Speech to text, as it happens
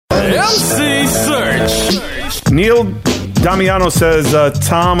MC Search. Neil Damiano says,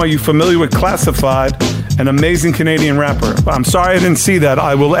 Tom, are you familiar with Classified, an amazing Canadian rapper? I'm sorry I didn't see that.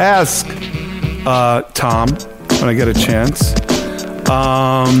 I will ask Tom when I get a chance.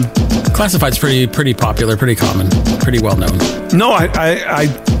 Classified's pretty popular, pretty common, pretty well known. No, I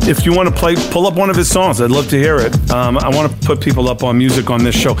if you want to pull up one of his songs, I'd love to hear it. I want to put people up on music on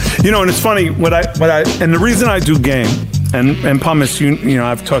this show. You know, and it's funny and the reason I do game, and Pumice, you know,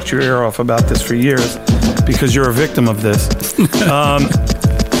 I've talked your ear off about this for years because you're a victim of this.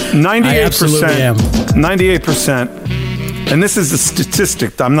 98%, 98%, and this is a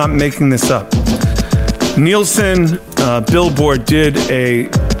statistic. I'm not making this up. Nielsen, Billboard did a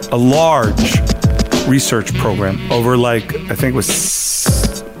large research program over I think it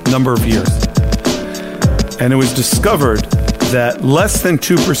was number of years. And it was discovered that less than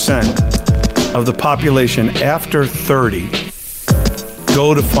 2% of the population after 30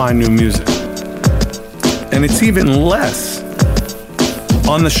 go to find new music. And it's even less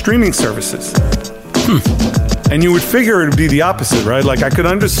on the streaming services. And you would figure it would be the opposite, right? Like I could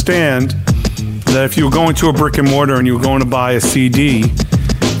understand that if you were going to a brick and mortar and you were going to buy a CD,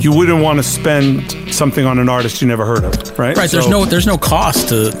 you wouldn't want to spend something on an artist you never heard of, right? Right. So, there's no cost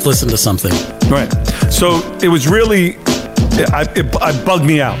to listen to something. Right. So it was really, it bugged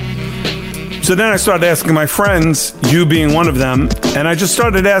me out. So then I started asking my friends, you being one of them, and I just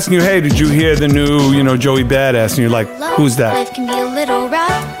started asking you, hey, did you hear the new, Joey Badass? And you're like, who's that? Life can be a little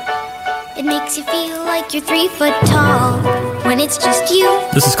rough. It makes you feel like you're 3 foot tall. When it's just you,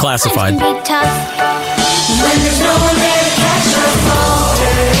 this is Classified. Life can be tough. When there's no one there to catch your fall.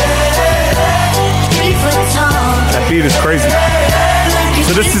 3 foot tall. That beat is crazy.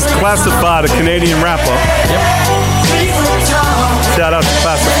 So this is Classified, a Canadian rapper. Yep. 3 foot tall. Shout out to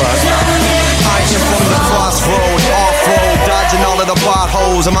Classified. From the crossroad, off-road, dodging all of the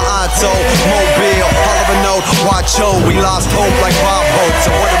potholes. I'm an Otto, Mobile, all of a note, watch out. We lost hope like Bob Hope.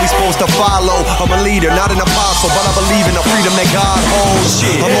 So what are we supposed to follow? I'm a leader, not an apostle, but I believe in the freedom that God holds.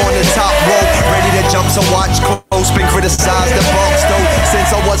 I'm on the top rope, ready to jump, so watch close. Been criticized the bugs though,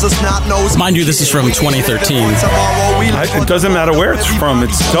 since I was a snot-nosed. Mind you, this is from 2013. It doesn't matter where it's from.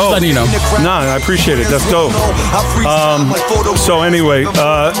 It's dope. Letting you know. No, I appreciate it. That's dope. So anyway,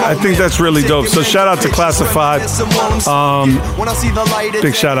 I think that's really dope. So shout out to Classified.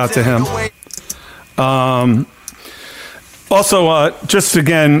 Big shout out to him. Also, just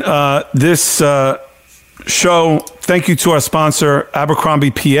again, this show, thank you to our sponsor,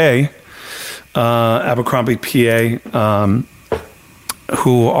 Abercrombie PA. Abercrombie PA,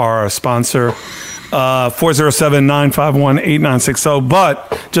 who are a sponsor. 407-951-8960.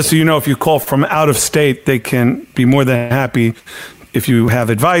 But just so you know, if you call from out of state, they can be more than happy if you have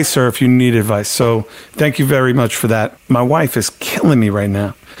advice or if you need advice. So thank you very much for that. My wife is killing me right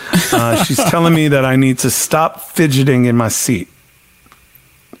now. She's telling me that I need to stop fidgeting in my seat.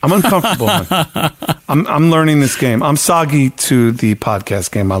 I'm uncomfortable. I'm learning this game. I'm soggy to the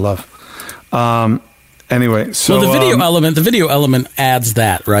podcast game I love. Anyway, so the video element adds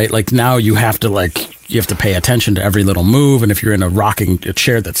that, right? Like now you have to pay attention to every little move, and if you're in a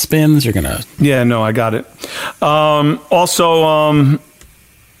chair that spins, you're gonna. Yeah, no, I got it. Also,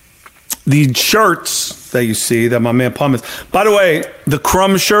 the shirts that you see that my man Pumice. By the way, the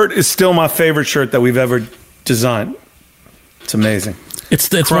Crumb shirt is still my favorite shirt that we've ever designed. It's amazing.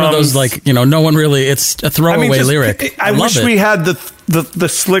 It's one of those no one really. It's a throwaway lyric. I wish we had the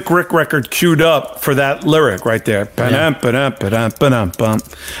Slick Rick record queued up for that lyric right there. Yeah.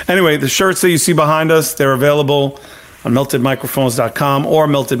 Anyway, the shirts that you see behind us, they're available on meltedmicrophones.com or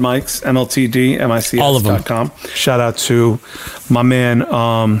Melted Mics, MLTD, all of them. MICS.com. Shout out to my man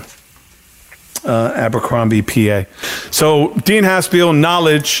Abercrombie, PA. So Dean Haspiel,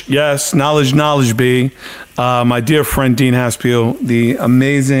 knowledge, yes, knowledge be. My dear friend Dean Haspiel, the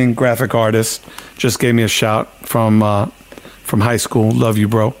amazing graphic artist, just gave me a shout from high school. Love you,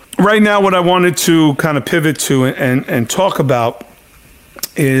 bro. Right now, what I wanted to kind of pivot to and talk about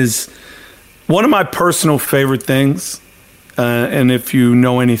is one of my personal favorite things. And if you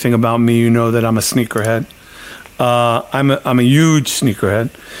know anything about me, you know that I'm a sneakerhead. I'm a huge sneakerhead.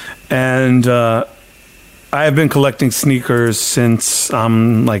 And I have been collecting sneakers since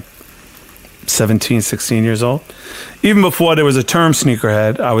I'm 17, 16 years old. Even before there was a term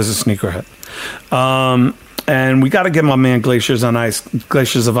sneakerhead, I was a sneakerhead. And we got to get my man Glaciers of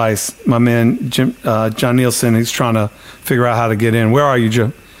Ice, my man John Nielsen. He's trying to figure out how to get in. Where are you,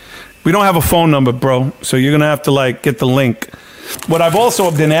 Jim? We don't have a phone number, bro, so you're going to have to get the link. What I've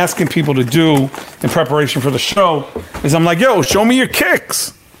also been asking people to do in preparation for the show is I'm like, yo, show me your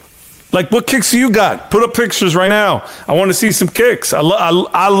kicks. Like, what kicks do you got? Put up pictures right now. I want to see some kicks. I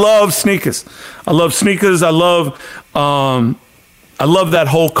love sneakers. I love sneakers. I love that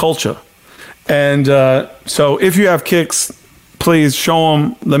whole culture. And so if you have kicks, please show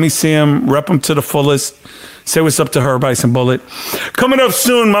them. Let me see them. Rep them to the fullest. Say what's up to Herb Ice and Bullet. Coming up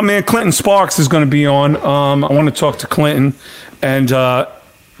soon, my man Clinton Sparks is going to be on. I want to talk to Clinton and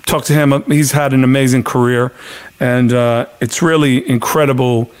talk to him. He's had an amazing career. And it's really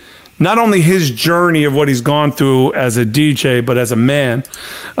incredible. Not only his journey of what he's gone through as a DJ, but as a man.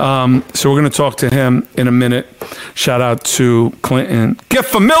 So we're going to talk to him in a minute. Shout out to Clinton. Get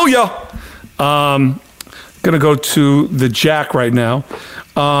familiar. Going to go to the Jack right now.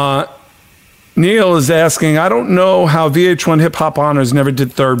 Neil is asking, I don't know how VH1 Hip Hop Honors never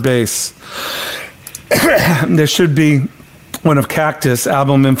did third base. There should be one of Cactus.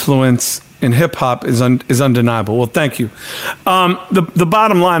 Album influence in hip hop is undeniable. Well, thank you. The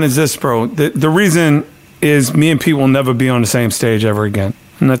bottom line is this, bro. The reason is me and Pete will never be on the same stage ever again.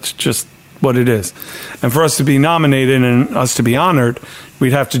 And that's just what it is. And for us to be nominated and us to be honored,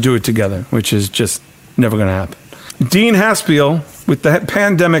 we'd have to do it together, which is just never going to happen. Dean Haspiel, with the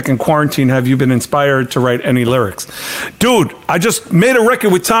pandemic and quarantine, have you been inspired to write any lyrics? Dude, I just made a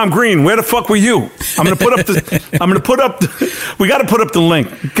record with Tom Green. Where the fuck were you? We got to put up the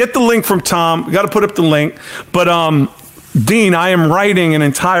link. Get the link from Tom. We got to put up the link. But Dean, I am writing an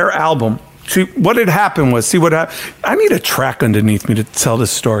entire album. See, what had happened was, I need a track underneath me to tell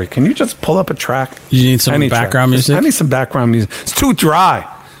this story. Can you just pull up a track? You need some background music? I need some background music. It's too dry.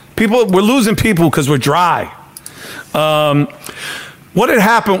 We're losing people because we're dry. What had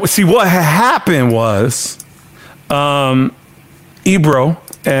happened was Ebro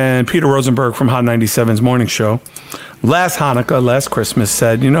and Peter Rosenberg from Hot 97's morning show last Christmas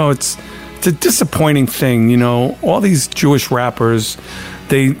said, it's a disappointing thing, all these Jewish rappers,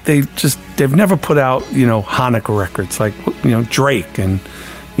 they've never put out, Hanukkah records like, Drake, and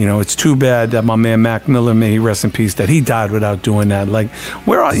it's too bad that my man Mac Miller, may he rest in peace, that he died without doing that. Like,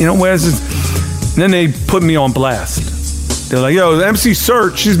 where's this? And then they put me on blast. They're like, yo, MC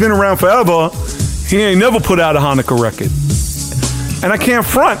Search, she's been around forever. He ain't never put out a Hanukkah record. And I can't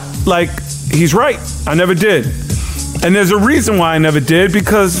front. Like, he's right. I never did. And there's a reason why I never did,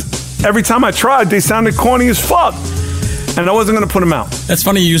 because every time I tried, they sounded corny as fuck. And I wasn't going to put them out. That's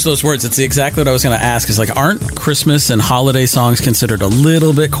funny you use those words. It's exactly what I was going to ask. Is like, aren't Christmas and holiday songs considered a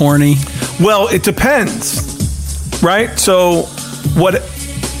little bit corny? Well, it depends, right? So what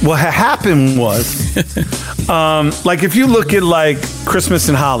happened was, like, if you look at like Christmas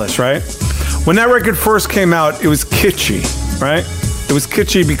in Hollis, right? When that record first came out, it was kitschy, right? It was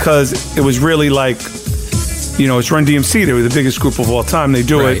kitschy because it was really like, it's Run DMC. They were the biggest group of all time. They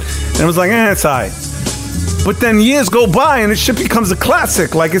do it. And it was like, it's all right. But then years go by and this shit becomes a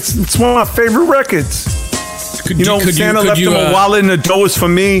classic. Like, it's one of my favorite records. Santa left him a wallet and the dough is for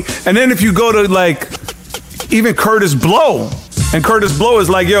me. And then if you go to like even Curtis Blow, and Curtis Blow is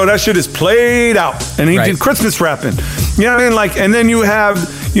like, yo, that shit is played out. And he did Christmas rapping. You know what I mean? Like, and then you have,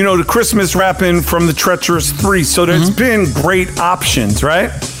 the Christmas rapping from the Treacherous 3. So there's been great options,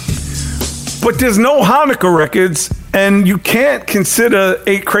 right? But there's no Hanukkah records, and you can't consider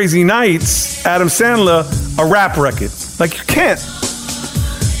 8 Crazy Nights, Adam Sandler, a rap record. Like, you can't.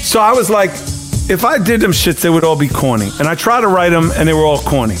 So I was like, if I did them shits, they would all be corny. And I tried to write them, and they were all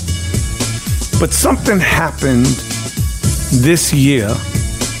corny. But something happened this year,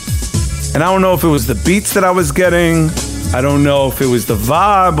 and I don't know if it was the beats that I was getting, I don't know if it was the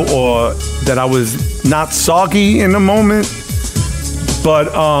vibe, or that I was not soggy in the moment,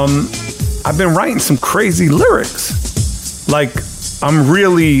 but I've been writing some crazy lyrics. Like, I'm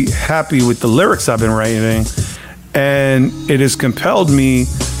really happy with the lyrics I've been writing, and it has compelled me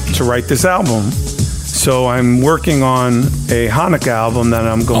to write this album. So I'm working on a Hanukkah album that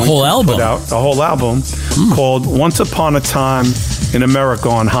I'm going to put out. A whole album called Once Upon a Time in America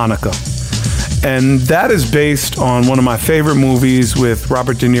on Hanukkah. And that is based on one of my favorite movies with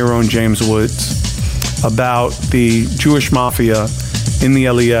Robert De Niro and James Woods about the Jewish mafia in the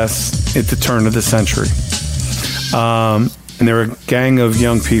LES at the turn of the century. And they're a gang of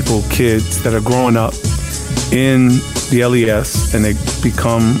young people, kids, that are growing up in the LES, and they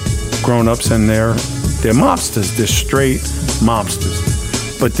become grown-ups, and they're mobsters. They're straight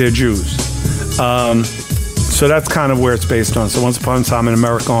mobsters, but they're Jews. So that's kind of where it's based on. So Once Upon a Time in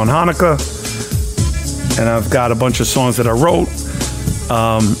America on Hanukkah, and I've got a bunch of songs that I wrote.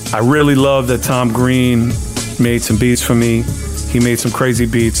 I really love that Tom Green made some beats for me. He made some crazy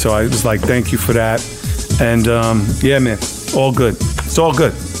beats, so I was like, thank you for that. And yeah, man, all good. It's all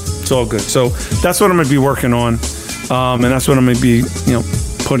good. It's all good. So that's what I'm going to be working on, and that's what I'm going to be,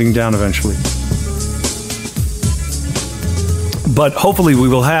 putting down eventually. But hopefully we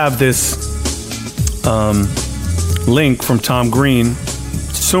will have this link from Tom Green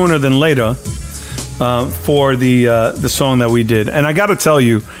sooner than later for the song that we did. And I got to tell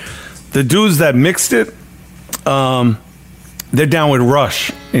you, the dudes that mixed it, they're down with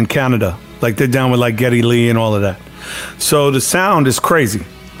Rush in Canada. Like, they're down with, like, Geddy Lee and all of that. So the sound is crazy.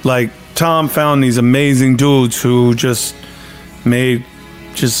 Like, Tom found these amazing dudes who just made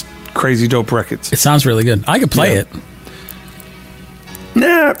just crazy dope records. It sounds really good. I could play it.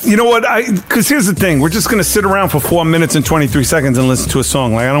 Nah, you know what? Because here's the thing. We're just going to sit around for 4 minutes and 23 seconds and listen to a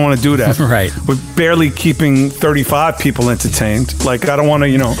song. Like, I don't want to do that. Right. We're barely keeping 35 people entertained. Like, I don't want to,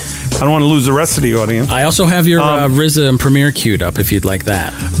 I don't want to lose the rest of the audience. I also have your RZA and Premier queued up if you'd like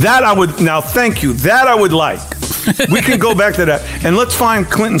that. That I would, now thank you. That I would like. We can go back to that. And let's find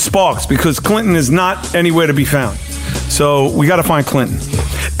Clinton Sparks, because Clinton is not anywhere to be found. So we got to find Clinton.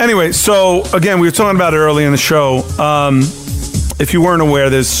 Anyway, so again, we were talking about it early in the show. If you weren't aware,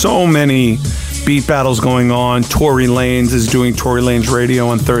 there's so many beat battles going on. Tory Lanez is doing Tory Lanez Radio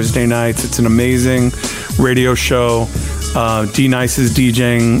on Thursday nights. It's an amazing radio show. D-Nice is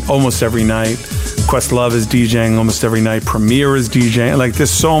DJing almost every night. Questlove is DJing almost every night. Premier is DJing. Like, there's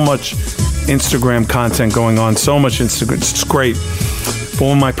so much Instagram content going on. So much Instagram. It's great. But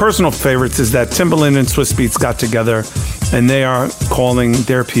one of my personal favorites is that Timbaland and Swiss Beats got together, and they are calling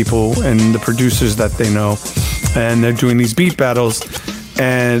their people and the producers that they know, and they're doing these beat battles,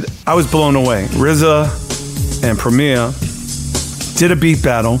 and I was blown away. RZA and Premier did a beat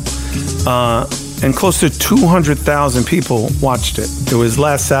battle, and close to 200,000 people watched it. It was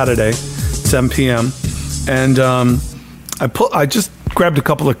last Saturday, 7 p.m., and I just grabbed a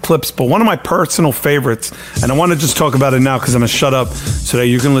couple of clips, but one of my personal favorites, and I want to just talk about it now because I'm going to shut up so that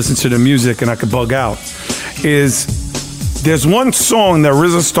you can listen to the music and I can bug out, is there's one song that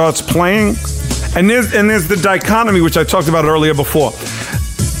RZA starts playing, and there's the dichotomy, which I talked about earlier before.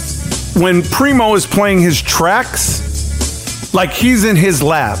 When Primo is playing his tracks, like he's in his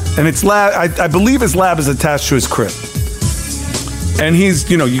lab, and it's lab. I believe his lab is attached to his crib, and he's,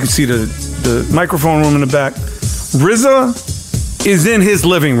 you can see the microphone room in the back. RZA is in his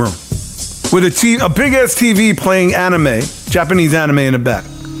living room with a big ass TV playing anime, Japanese anime in the back.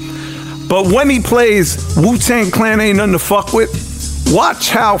 But when he plays Wu-Tang Clan Ain't Nothing to Fuck With, watch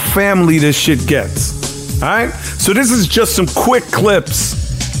how family this shit gets. All right? So this is just some quick clips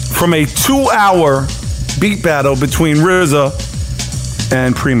from a 2-hour beat battle between RZA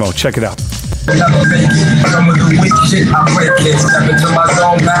and Primo. Check it out. Never make it. Some of the weak shit, I break it. Step into my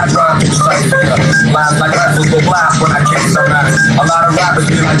zone, mad rhyme, strike fear. Lines like rifles go blast when I kick some ass. A lot of rappers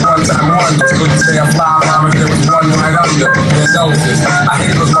be like one time one. It's good to say I fly rhyme if there was one right under their noses. I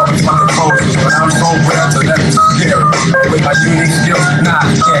hate those motherfucking poses, but I'm so rare to them it's scary. With my unique skills, nah,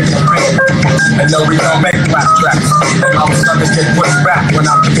 you can't compare. And no, we don't make rap tracks. And all the suckers get pushed back when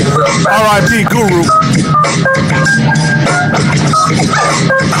I'm getting real fast. R.I.P. Guru.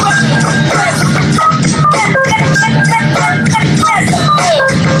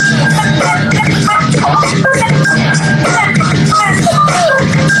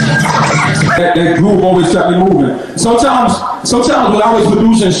 That groove always kept me moving. Sometimes when I was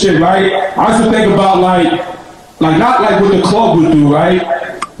producing shit, right, I used to think about like not like what the club would do, right?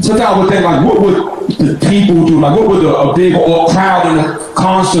 Sometimes I would think like, what would the people do? Like, what would a big crowd in a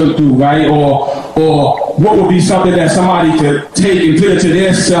concert do, right? Or what would be something that somebody could take and put it to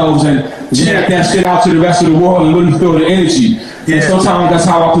themselves and check that shit out to the rest of the world and really feel the energy. Yeah. And sometimes that's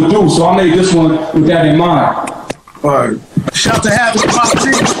how I produce. So I made this one with that in mind. All right. Shout to Happy Pop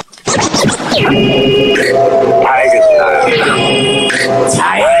T.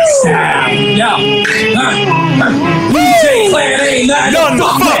 Tiger style. Yo. Wu-Tang Clan ain't nothing to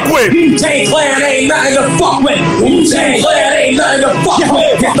fuck with. Wu-Tang Clan ain't nothing to fuck with. Wu-Tang Clan ain't nothing to fuck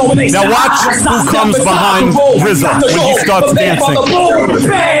with. Now watch who comes behind RZA when he starts dancing.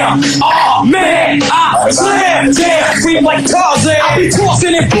 Bam! Oh man! I slam! Damn! Scream like Tarzan. I be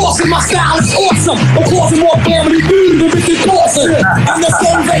tossing and forcing. My style is awesome. I'm causing more family food than Ricky Dawson. And the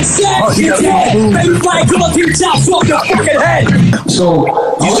things they said, dead. Baby fly guillotine chops off your fucking head. So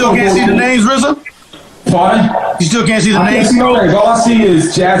you still can't see the names, RZA? Pardon? You still can't see the names? No, all I see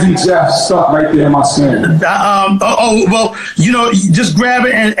is Jazzy Jeff stuck right there in my screen. Well, just grab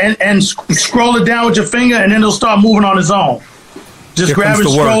it and scroll it down with your finger, and then it'll start moving on its own. Just Here grab comes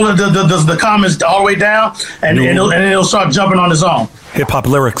and the word. scroll the comments all the way down, and it'll start jumping on its own. Hip hop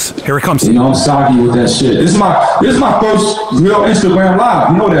lyrics. Here it comes. You know, I'm soggy with that shit. This is my first real Instagram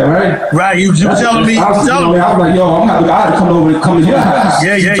live. You know that, right? Right, you telling me. I was like, yo, I had to come over and come to your house.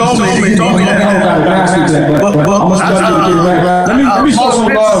 Yeah, you told me that. Let me show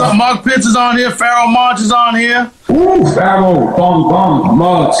some love. Mark Pitts is on here. Pharoah Monch is on here. Ooh, Pharoah, Bong,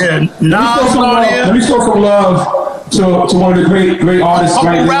 Muggs. Yeah, Nas is on here. Let me show some love to one of the great artists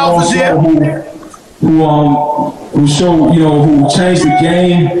Uncle right now Ralph is here. who showed, who changed the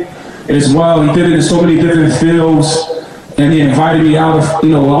game as well. He did it in so many different fields, and he invited me out of, I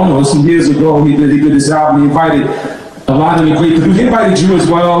don't know, some years ago. He did this album. He invited a lot of the great people. He invited you as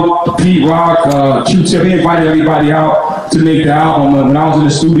well, Pete Rock, Q-Tip. He invited everybody out to make the album. When I was in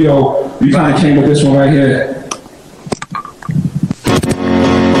the studio, we kind of came with this one right here.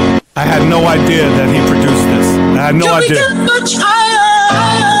 I had no idea that he produced this. I had no idea. Much higher.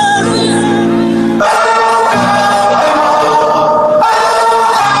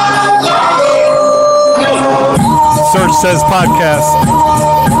 Search Says Podcast.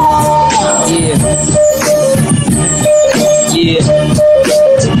 Yeah.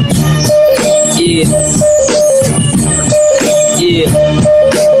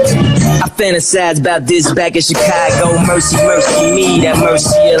 I fantasize about this back in Chicago. Mercy, mercy me, that mercy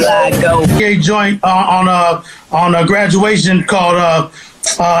I go. A joint on a graduation called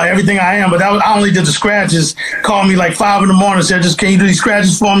Everything I Am, but I only did the scratches. Called me like 5 a.m, said, "Just can you do these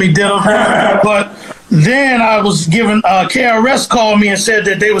scratches for me?" Did them, but then I was given KRS called me and said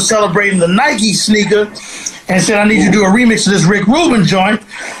that they were celebrating the Nike sneaker, and said I need you to do a remix of this Rick Rubin joint.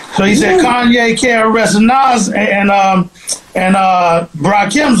 So he said Kanye, KRS, and Nas and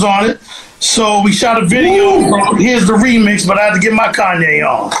Rakim's on it. So we shot a video. Here's the remix, but I had to get my Kanye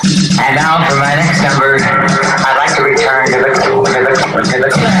on. And now for my next number, I'd like to return to the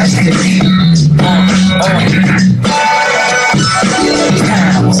classics.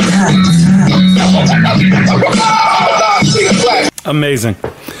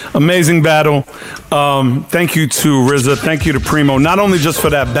 Amazing battle. Thank you to RZA. Thank you to Primo. Not only just for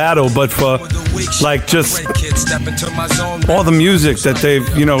that battle, but for like just all the music that they've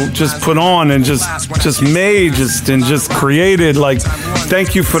just put on and just made and just created. Like,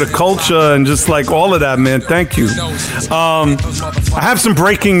 thank you for the culture and just like all of that, man. Thank you. I have some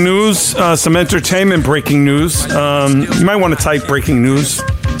breaking news, some entertainment breaking news. You might want to type breaking news.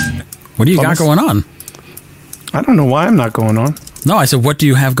 What do you got going on? I don't know why I'm not going on. No, I said, what do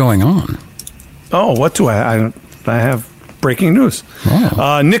you have going on? Oh, what do I have breaking news.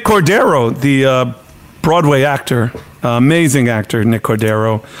 Oh. Nick Cordero, the Broadway actor, amazing actor, Nick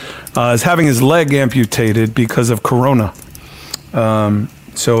Cordero, is having his leg amputated because of corona.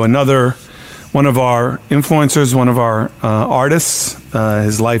 So another one of our influencers, one of our artists,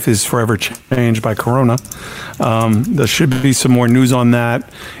 his life is forever changed by corona. There should be some more news on that,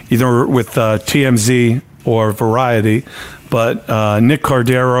 either with TMZ or Variety. But Nick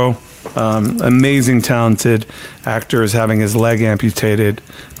Cordero, amazing, talented actor, is having his leg amputated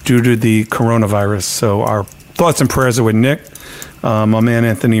due to the coronavirus. So our thoughts and prayers are with Nick. My man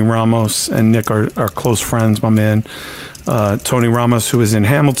Anthony Ramos and Nick are close friends. My man Tony Ramos, who is in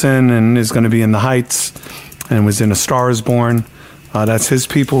Hamilton and is going to be in The Heights and was in A Star Is Born. That's his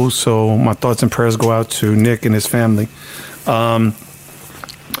people. So my thoughts and prayers go out to Nick and his family.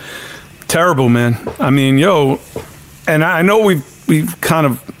 Terrible, man. I mean, and I know we've kind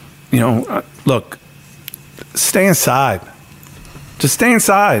of, look, stay inside. Just stay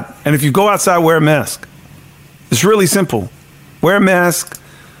inside. And if you go outside, wear a mask. It's really simple. Wear a mask,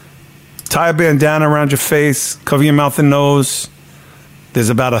 tie a bandana around your face, cover your mouth and nose. There's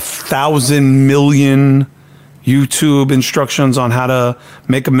about 1,000 million YouTube instructions on how to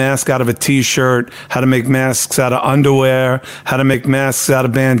make a mask out of a t-shirt, how to make masks out of underwear, how to make masks out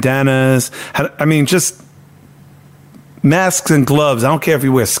of bandanas. Just masks and gloves. I don't care if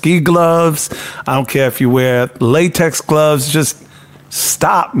you wear ski gloves. I don't care if you wear latex gloves. Just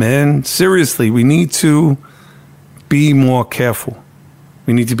stop, man. Seriously, we need to be more careful.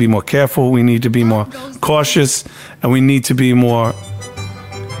 We need to be more careful. We need to be more cautious, and we need to be more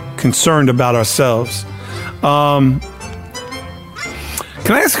concerned about ourselves. Can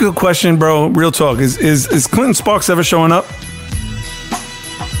I ask you a question, bro? Real talk. Is Clinton Sparks ever showing up?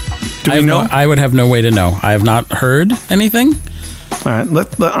 Do we know? I would have no way to know. I have not heard anything. All right.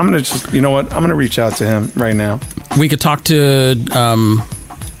 I'm going to just, you know what? I'm going to reach out to him right now. We could talk to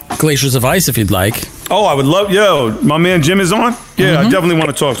Glaciers of Ice if you'd like. Oh, I would love, my man Jim is on? Yeah, I definitely want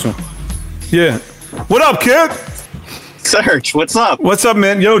to talk to him. Yeah. What up, kid? Serge, what's up? What's up,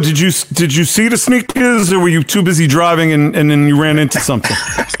 man? Yo, did you see the sneakers, or were you too busy driving and then you ran into something?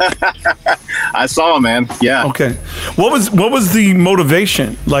 I saw him, man. Yeah. Okay. What was the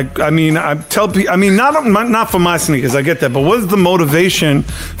motivation? Like, I mean, not for my sneakers, I get that, but what was the motivation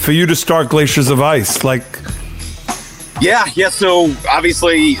for you to start Glaciers of Ice? Like, Yeah. So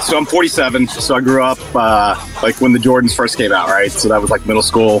obviously, I'm 47. So I grew up like when the Jordans first came out, right? So that was like middle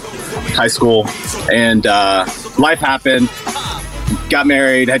school, high school, and life happened. Got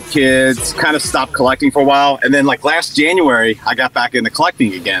married, had kids, kind of stopped collecting for a while, and then like last January, I got back into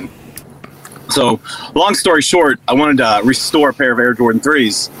collecting again. So long story short, I wanted to restore a pair of Air Jordan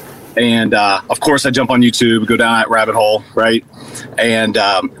 3s. And of course, I jump on YouTube, go down that rabbit hole, right? And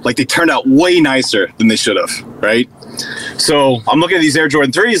like they turned out way nicer than they should have, right? So I'm looking at these Air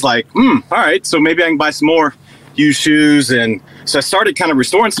Jordan 3s like, all right, so maybe I can buy some more used shoes. And so I started kind of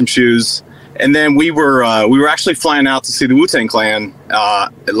restoring some shoes. And then we were actually flying out to see the Wu-Tang Clan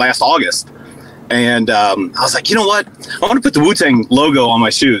last August. And I was like, you know what? I want to put the Wu-Tang logo on my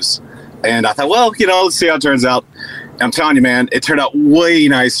shoes. And I thought, well, let's see how it turns out. I'm telling you, man, it turned out way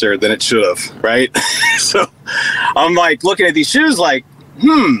nicer than it should have, right? So I'm like looking at these shoes like,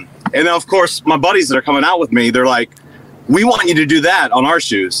 And then, of course, my buddies that are coming out with me, they're like, we want you to do that on our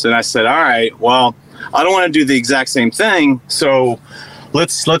shoes. And I said, all right, well, I don't want to do the exact same thing. So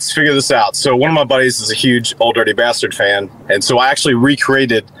let's figure this out. So one of my buddies is a huge Old Dirty Bastard fan. And so I actually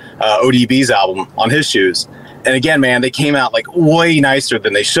recreated ODB's album on his shoes. And again, man, they came out like way nicer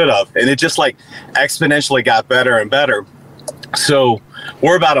than they should have. And it just like exponentially got better and better. So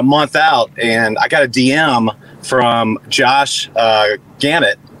we're about a month out and I got a DM from Josh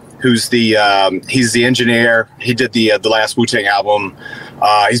Gannett, who's he's the engineer. He did the last Wu-Tang album.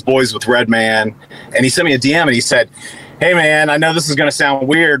 He's boys with Redman. And he sent me a DM and he said, hey man, I know this is going to sound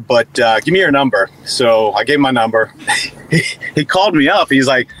weird, but give me your number. So I gave him my number. He called me up. He's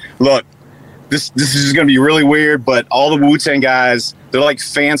like, look, This is going to be really weird, but all the Wu-Tang guys, they're like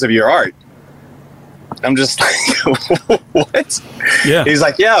fans of your art. I'm just like, what? Yeah. He's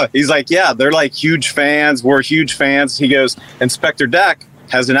like, yeah, they're like huge fans. We're huge fans. He goes, Inspector Deck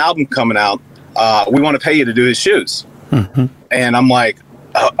has an album coming out. We want to pay you to do his shoes. Mm-hmm. And I'm like,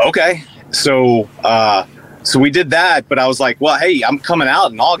 okay. So we did that, but I was like, well, hey, I'm coming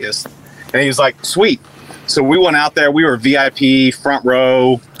out in August. And he was like, sweet. So we went out there. We were VIP, front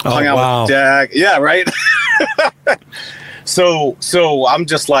row, hung out with Deck. Yeah, right. So I'm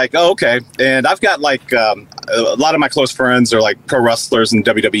just like, oh, okay. And I've got like a lot of my close friends are like pro wrestlers in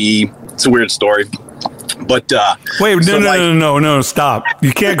WWE. It's a weird story. But wait, no, stop!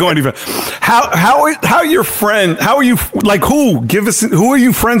 You can't go any further. How are your friend? How are you like? Who are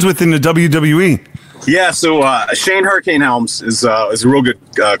you friends with in the WWE? Yeah, so Shane Hurricane Helms is a real good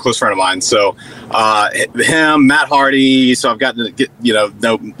close friend of mine. So him, Matt Hardy. So I've gotten to get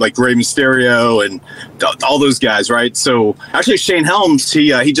know like Rey Mysterio and all those guys, right? So actually, Shane Helms,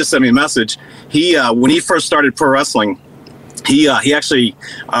 he just sent me a message. He when he first started pro wrestling, he actually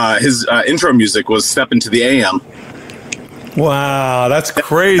his intro music was "Step Into the AM." Wow, that's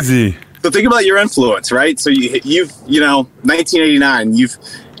crazy. So think about your influence, right? So you've 1989,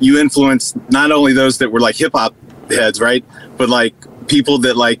 you influenced not only those that were like hip hop heads, right? But like people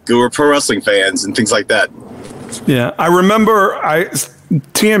that like were pro wrestling fans and things like that. Yeah. I remember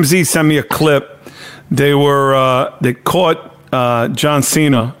TMZ sent me a clip. They caught John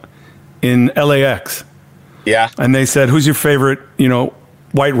Cena in LAX. Yeah. And they said, who's your favorite,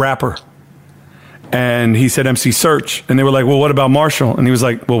 white rapper? And he said MC Search. And they were like, well, what about Marshall? And he was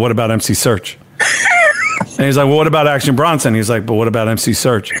like, well, what about MC Search? And he's like, well, what about Action Bronson? He's like, but what about MC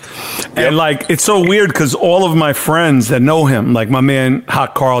Search? Yep. And like, it's so weird because all of my friends that know him, like my man,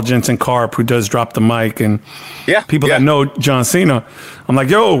 Hot Carl Jensen Karp, who does Drop the Mic, and people that know John Cena, I'm like,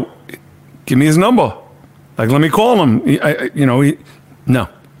 yo, give me his number. Like, let me call him. No.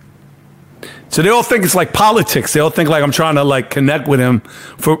 So they all think it's like politics. They all think like I'm trying to like connect with him.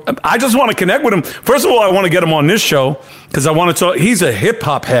 I just want to connect with him. First of all, I want to get him on this show because I want to talk. He's a hip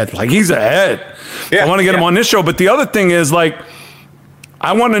hop head. Like he's a head. Yeah, I want to get him on this show. But the other thing is like,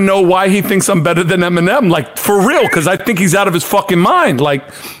 I want to know why he thinks I'm better than Eminem. Like for real, because I think he's out of his fucking mind. Like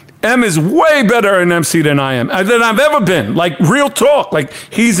M is way better an MC than I am, than I've ever been. Like real talk. Like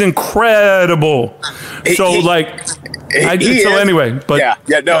he's incredible. So I just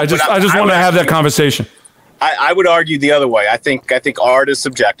want to have that conversation. I would argue the other way. I think art is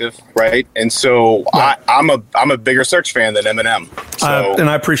subjective, right? And so I'm a bigger Search fan than Eminem. So, and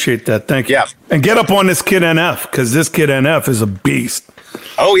I appreciate that. Thank you. Yeah. And get up on this kid NF because this kid NF is a beast.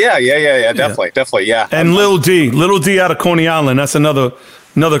 Oh yeah, definitely, yeah. And Lil D out of Coney Island. That's another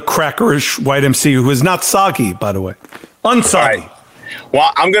crackerish white MC who is not soggy, by the way. Unsoggy. Right.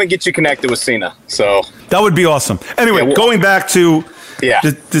 Well, I'm going to get you connected with Cena. So that would be awesome. Anyway, going back to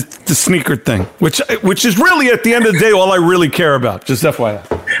the sneaker thing, which is really at the end of the day all I really care about. Just FYI.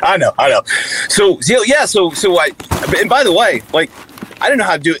 I know. So and by the way, like, I didn't know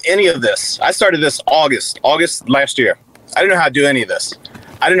how to do any of this. I started this August last year. I didn't know how to do any of this.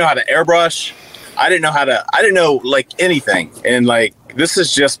 I didn't know how to airbrush. I didn't know like anything. And like, this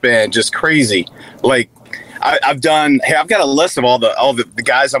has just been just crazy. Like, I've got a list of all the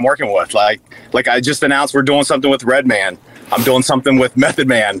guys I'm working with. Like I just announced we're doing something with Redman. I'm doing something with Method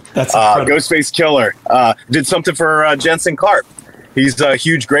Man. That's Ghostface Killer. Did something for Jensen Karp. He's a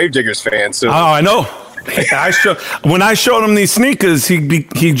huge Gravediggers fan. So I know. When I showed him these sneakers,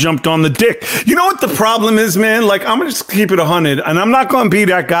 he jumped on the dick. You know what the problem is, man? Like, I'm gonna just keep it 100, and I'm not gonna be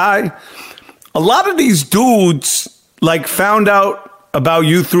that guy. A lot of these dudes like found out about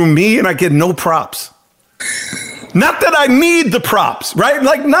you through me, and I get no props. Not that I need the props, right?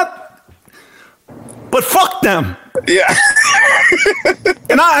 Like, but fuck them. Yeah.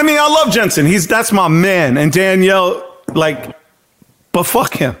 And I love Jensen. That's my man, and Danielle, like, but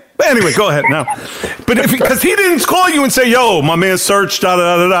fuck him. But anyway, go ahead now. But because he didn't call you and say, "Yo, my man searched," da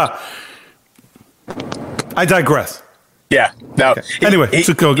da da da. I digress. Yeah. No. Okay. Anyway,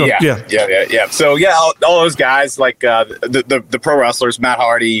 so go. Yeah. So all those guys, like the pro wrestlers, Matt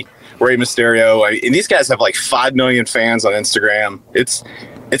Hardy, Rey Mysterio, and these guys have like 5 million fans on Instagram. It's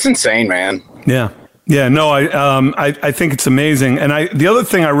insane, man. Yeah. No, I think it's amazing. And the other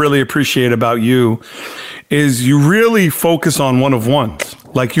thing I really appreciate about you is you really focus on one-of-ones.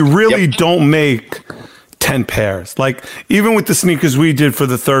 Like, you really don't make 10 pairs. Like, even with the sneakers we did for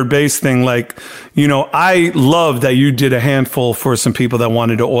the third base thing, like, you know, I love that you did a handful for some people that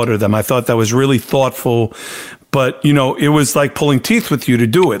wanted to order them. I thought that was really thoughtful. But, you know, it was like pulling teeth with you to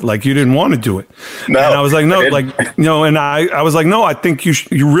do it. Like, you didn't want to do it. No, and I was like, no, like, you know, and I was like, no, I think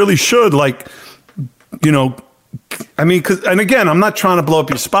you really should, like, you know, I mean, and again, I'm not trying to blow up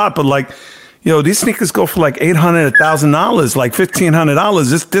your spot, but like, you know, these sneakers go for like $800, $1,000, like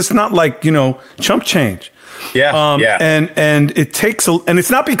 $1,500. This not like, you know, chump change. Yeah. And it takes and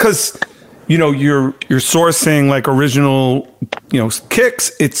it's not because, you know, you're sourcing like original, you know,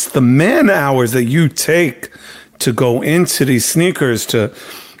 kicks. It's the man hours that you take to go into these sneakers, to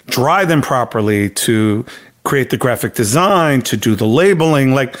dry them properly, to create the graphic design, to do the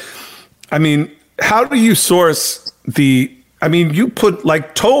labeling. Like, I mean, how do you source you put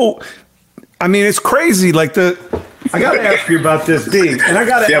like toe. I mean, it's crazy. Like I got to ask you about this, D. And I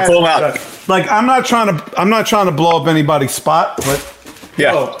got to ask pull out. Like, I'm not trying to blow up anybody's spot, but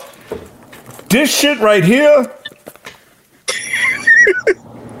yo, this shit right here.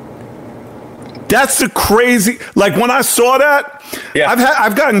 That's the crazy. Like, when I saw that,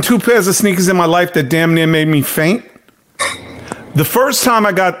 I've gotten 2 pairs of sneakers in my life that damn near made me faint. The first time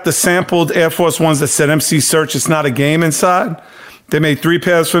I got the sampled Air Force Ones that said MC Search, it's not a game inside. They made 3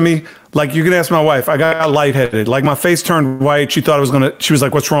 pairs for me. Like, you can ask my wife. I got lightheaded. Like, my face turned white. She thought she was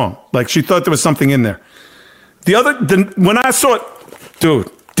like, what's wrong? Like, she thought there was something in there. When I saw it, dude,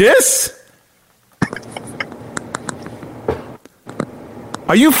 this?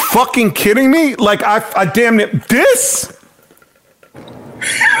 Are you fucking kidding me? Like, I damn near, this?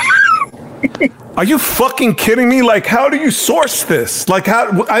 Are you fucking kidding me? Like, how do you source this? Like,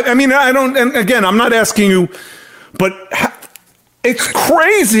 how, I mean, I don't, and again, I'm not asking you, but it's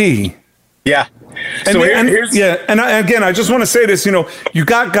crazy. Yeah. And, So here's again, I just want to say this, you know, you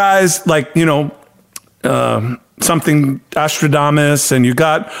got guys like, you know, something Astradamus, and you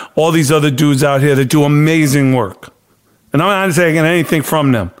got all these other dudes out here that do amazing work. And I'm not taking anything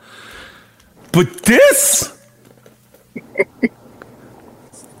from them. But this,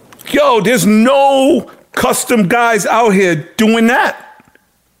 yo, there's no custom guys out here doing that.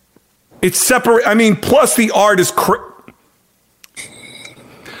 It's separate. I mean, plus the art is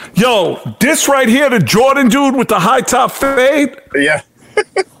yo, this right here, the Jordan dude with the high top fade. Yeah.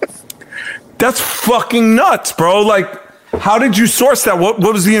 That's fucking nuts, bro. Like, how did you source that? What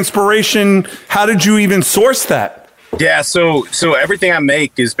was the inspiration? How did you even source that? Yeah, so everything I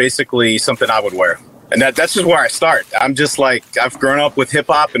make is basically something I would wear. And that's just where I start. I'm just like, I've grown up with hip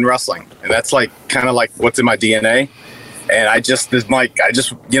hop and wrestling. And that's like kind of like what's in my DNA. And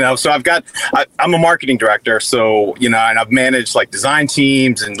so I'm a marketing director. So, you know, and I've managed like design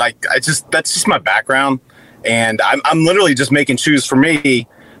teams and like, that's just my background. And I'm literally just making shoes for me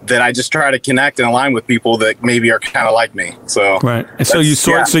that I just try to connect and align with people that maybe are kind of like me. So right. And so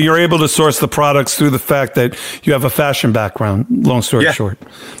so you're able to source the products through the fact that you have a fashion background. Long story short.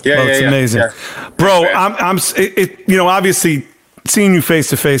 Yeah. It's amazing, bro. You know, obviously seeing you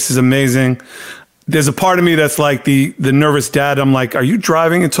face to face is amazing. there's a part of me that's like the nervous dad. I'm like, are you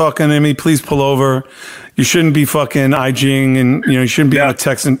driving and talking to me? Please pull over. You shouldn't be fucking IGing, and you shouldn't be on a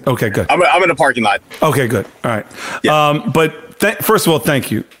text. Okay, good. I'm in a parking lot. Okay, good. All right. Yeah. But first of all,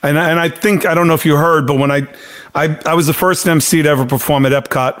 thank you. And I think, I don't know if you heard, but when I was the first MC to ever perform at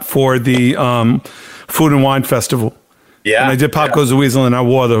Epcot for the Food and Wine Festival. Yeah. And I did Pop Goes the Weasel, and I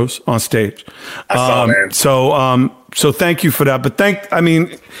wore those on stage. I saw, man. So thank you for that. But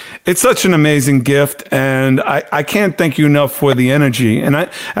it's such an amazing gift, and I can't thank you enough for the energy. And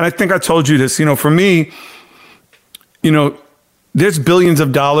I think I told you this, for me, there's billions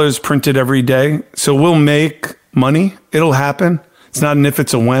of dollars printed every day. So we'll make money. It'll happen. It's not an if,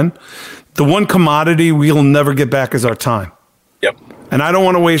 it's a when. The one commodity we'll never get back is our time. Yep. And I don't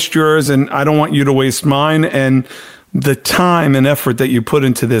want to waste yours, and I don't want you to waste mine. And the time and effort that you put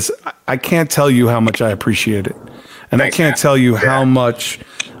into this, I can't tell you how much I appreciate it. And Thanks, I can't tell you how much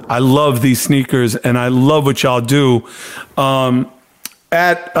I love these sneakers, and I love what y'all do.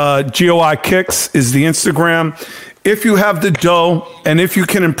 At GOI Kicks is the Instagram. If you have the dough, and if you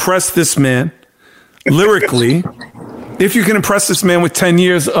can impress this man lyrically, if you can impress this man with 10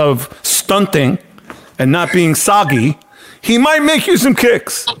 years of stunting and not being soggy, he might make you some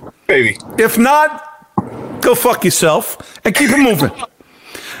kicks. Baby. If not, go fuck yourself and keep it moving.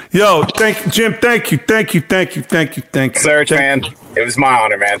 Yo, Jim, thank you. Serge, man, it was my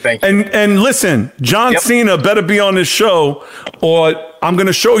honor, man. Thank you. And listen, John Cena better be on this show, or I'm going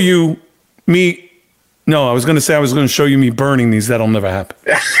to show you me. No, I was going to show you me burning these. That'll never happen.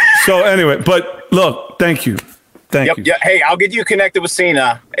 So anyway, but look, thank you. Thank you. Yeah. Hey, I'll get you connected with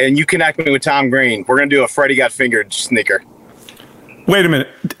Cena, and you connect me with Tom Green. We're going to do a Freddie Got Fingered sneaker. Wait a minute.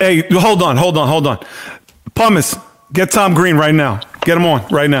 Hey, hold on. Pumice, get Tom Green right now. Get him on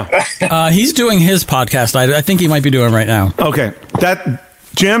right now. He's doing his podcast. I think he might be doing it right now. Okay.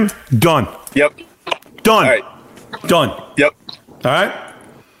 Jim, done. Yep. Done. All right. Done. Yep. All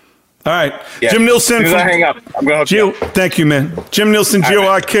right. Yeah. Jim Nielsen. As soon as I hang up, I'm going to hook you up. Thank you, man. Jim Nielsen,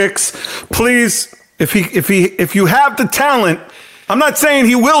 GOI Kicks. Please, if you have the talent, I'm not saying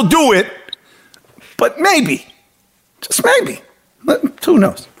he will do it, but maybe, just maybe. Who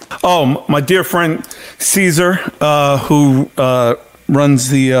knows? Oh, my dear friend Caesar, who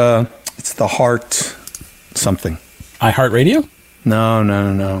runs it's the Heart something. iHeartRadio?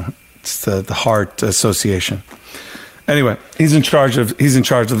 No. It's the Heart Association. Anyway, he's in charge of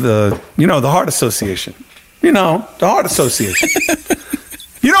the Heart Association. The Heart Association.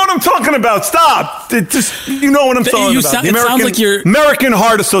 You know what I'm talking about. Stop. You know what I'm talking about. It sounds like you're American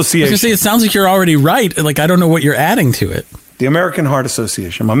Heart Association. I was going to say, it sounds like you're already right. Like, I don't know what you're adding to it. The American Heart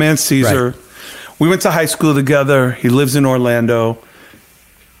Association. My man Caesar. Right. We went to high school together. He lives in Orlando.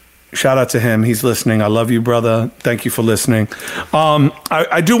 Shout out to him. He's listening. I love you, brother. Thank you for listening.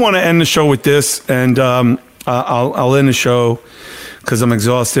 I do want to end the show with this, and I'll end the show because I'm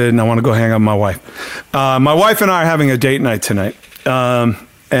exhausted and I want to go hang out with my wife. My wife and I are having a date night tonight.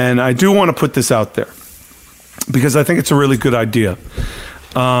 And I do want to put this out there because I think it's a really good idea.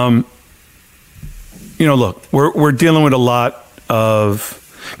 Look, we're dealing with a lot of...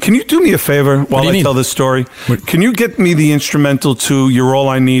 Can you do me a favor while I tell this story? Can you get me the instrumental to You're All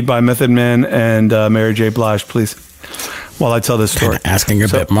I Need by Method Man and Mary J. Blige, please? While I tell this story. Asking a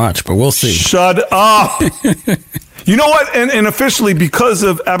bit much, but we'll see. Shut up. You know what? And officially, because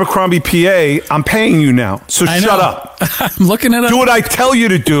of Abercrombie, PA, I'm paying you now. So shut up. I'm looking at it. Do what I tell you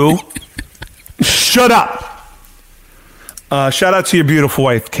to do. Shut up. Shout out to your beautiful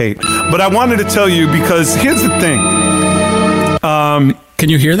wife, Kate. But I wanted to tell you because here's the thing. Can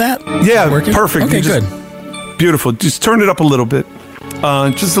you hear that? Yeah, perfect. Okay, good. Beautiful. Just turn it up a little bit.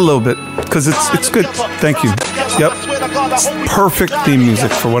 Just a little bit. Because it's good. Thank you. Yep. It's perfect theme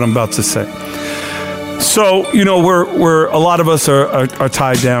music for what I'm about to say. So, we're a lot of us are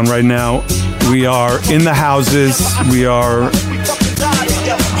tied down right now. We are in the houses. We are,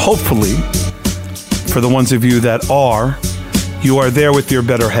 hopefully, for the ones of you that are, you are there with your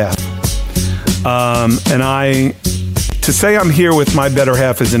better half. And to say I'm here with my better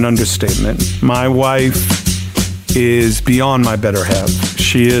half is an understatement. My wife is beyond my better half.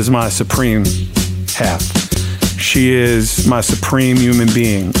 She is my supreme half. She is my supreme human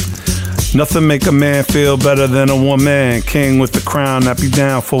being. Nothing make a man feel better than a woman. King with the crown, I'd be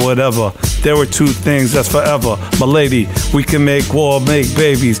down for whatever. There were two things that's forever. My lady, we can make war, make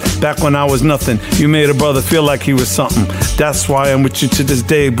babies. Back when I was nothing, you made a brother feel like he was something. That's why I'm with you to this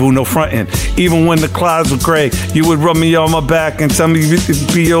day, boo, no frontin'. Even when the clouds were gray, you would rub me on my back and tell me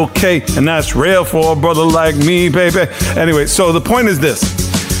it'd be okay. And that's rare for a brother like me, baby. Anyway, so the point is this.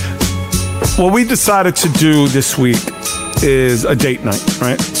 What we decided to do this week is a date night,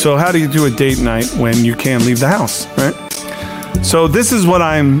 right? So how do you do a date night when you can't leave the house, right? So this is what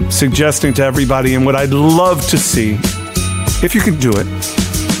I'm suggesting to everybody, and what I'd love to see, if you can do it,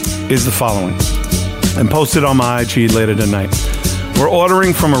 is the following. And post it on my IG later tonight. We're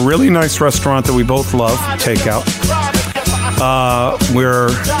ordering from a really nice restaurant that we both love, takeout.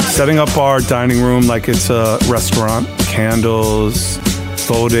 We're setting up our dining room like it's a restaurant. Candles,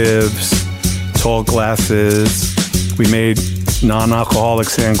 votives, tall glasses. We made non-alcoholic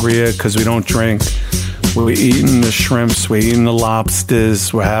sangria because we don't drink. We're eating the shrimps, we're eating the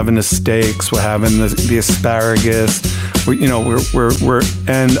lobsters, we're having the steaks, we're having the asparagus.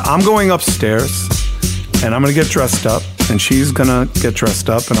 And I'm going upstairs, and I'm gonna get dressed up, and she's gonna get dressed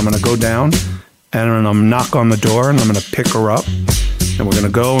up, and I'm gonna go down, and I'm gonna knock on the door, and I'm gonna pick her up, and we're gonna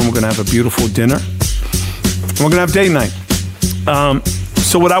go, and we're gonna have a beautiful dinner, and we're gonna have date night.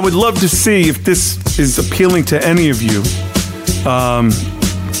 So what I would love to see, if this is appealing to any of you,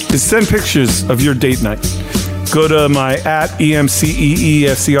 is send pictures of your date night. Go to my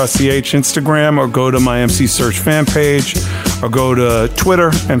 @EMCEESCRCH Instagram, or go to my MC Search fan page, or go to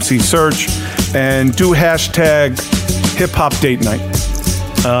Twitter, MC Search, and do hashtag hip hop date night,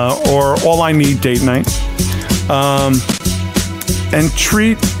 or all I need date night. And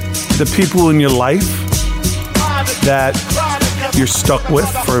treat the people in your life that you're stuck with,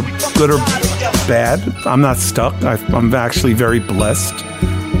 for good or bad. I'm not stuck. I'm actually very blessed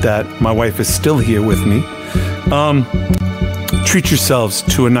that my wife is still here with me. Treat yourselves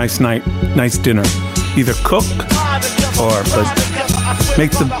to a nice night, nice dinner. Either cook or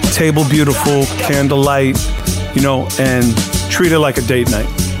make the table beautiful, candlelight, and treat it like a date night.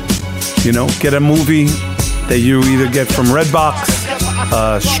 Get a movie that you either get from Redbox,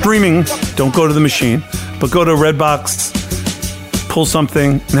 streaming. Don't go to the machine, but go to Redbox, pull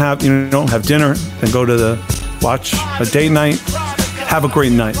something, and have dinner, then go to watch a date night. Have a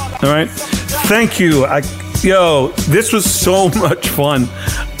great night. All right. Thank you. This was so much fun.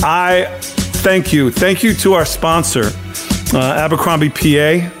 Thank you. Thank you to our sponsor, Abercrombie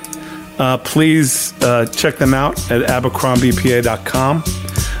PA. Please check them out at abercrombiepa.com.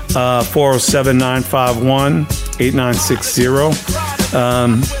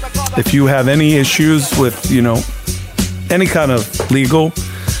 407-951-8960. If you have any issues with, any kind of legal,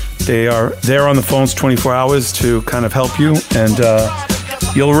 they are there on the phones 24 hours to kind of help you. And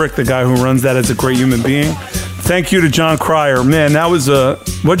Ulrich, the guy who runs that, is a great human being. Thank you to John Cryer. Man, that was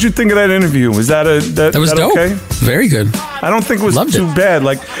what'd you think of that interview? Was that that was dope. Okay? Very good. I don't think it was too bad.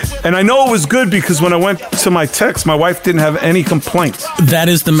 And I know it was good because when I went to my text, my wife didn't have any complaints. That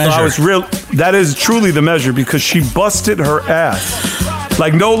is the measure. So that is truly the measure, because she busted her ass.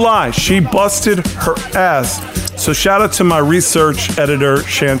 Like, no lie, she busted her ass. So shout out to my research editor,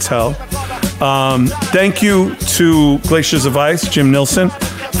 Chantel. Thank you to Glaciers of Ice, Jim Nilsson,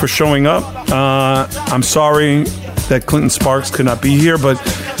 for showing up. I'm sorry that Clinton Sparks could not be here, but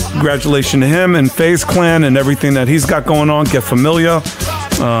congratulations to him and FaZe Clan and everything that he's got going on. Get familiar.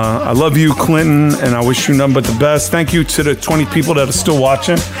 I love you, Clinton, and I wish you nothing but the best. Thank you to the 20 people that are still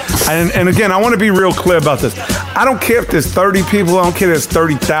watching. And again, I want to be real clear about this. I don't care if there's 30 people. I don't care if there's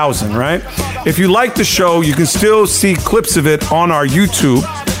 30,000, right? If you like the show, you can still see clips of it on our YouTube.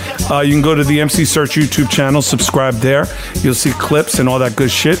 You can go to the MC Search YouTube channel, subscribe there. You'll see clips and all that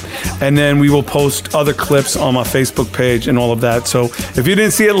good shit. And then we will post other clips on my Facebook page and all of that. So if you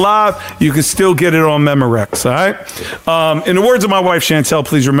didn't see it live, you can still get it on Memorex, all right? In the words of my wife, Chantel,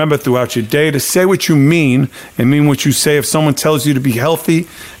 please remember throughout your day to say what you mean and mean what you say. If someone tells you to be healthy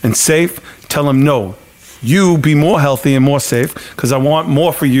and safe, tell them no. You be more healthy and more safe, because I want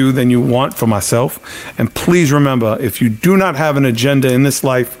more for you than you want for myself. And please remember, if you do not have an agenda in this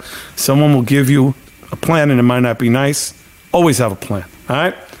life, someone will give you a plan and it might not be nice. Always have a plan, all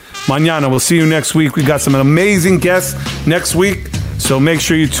right? Mañana, we'll see you next week. We got some amazing guests next week, so make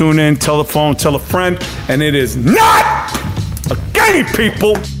sure you tune in, tell a phone, tell a friend, and it is not a game,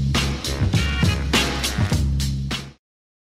 people.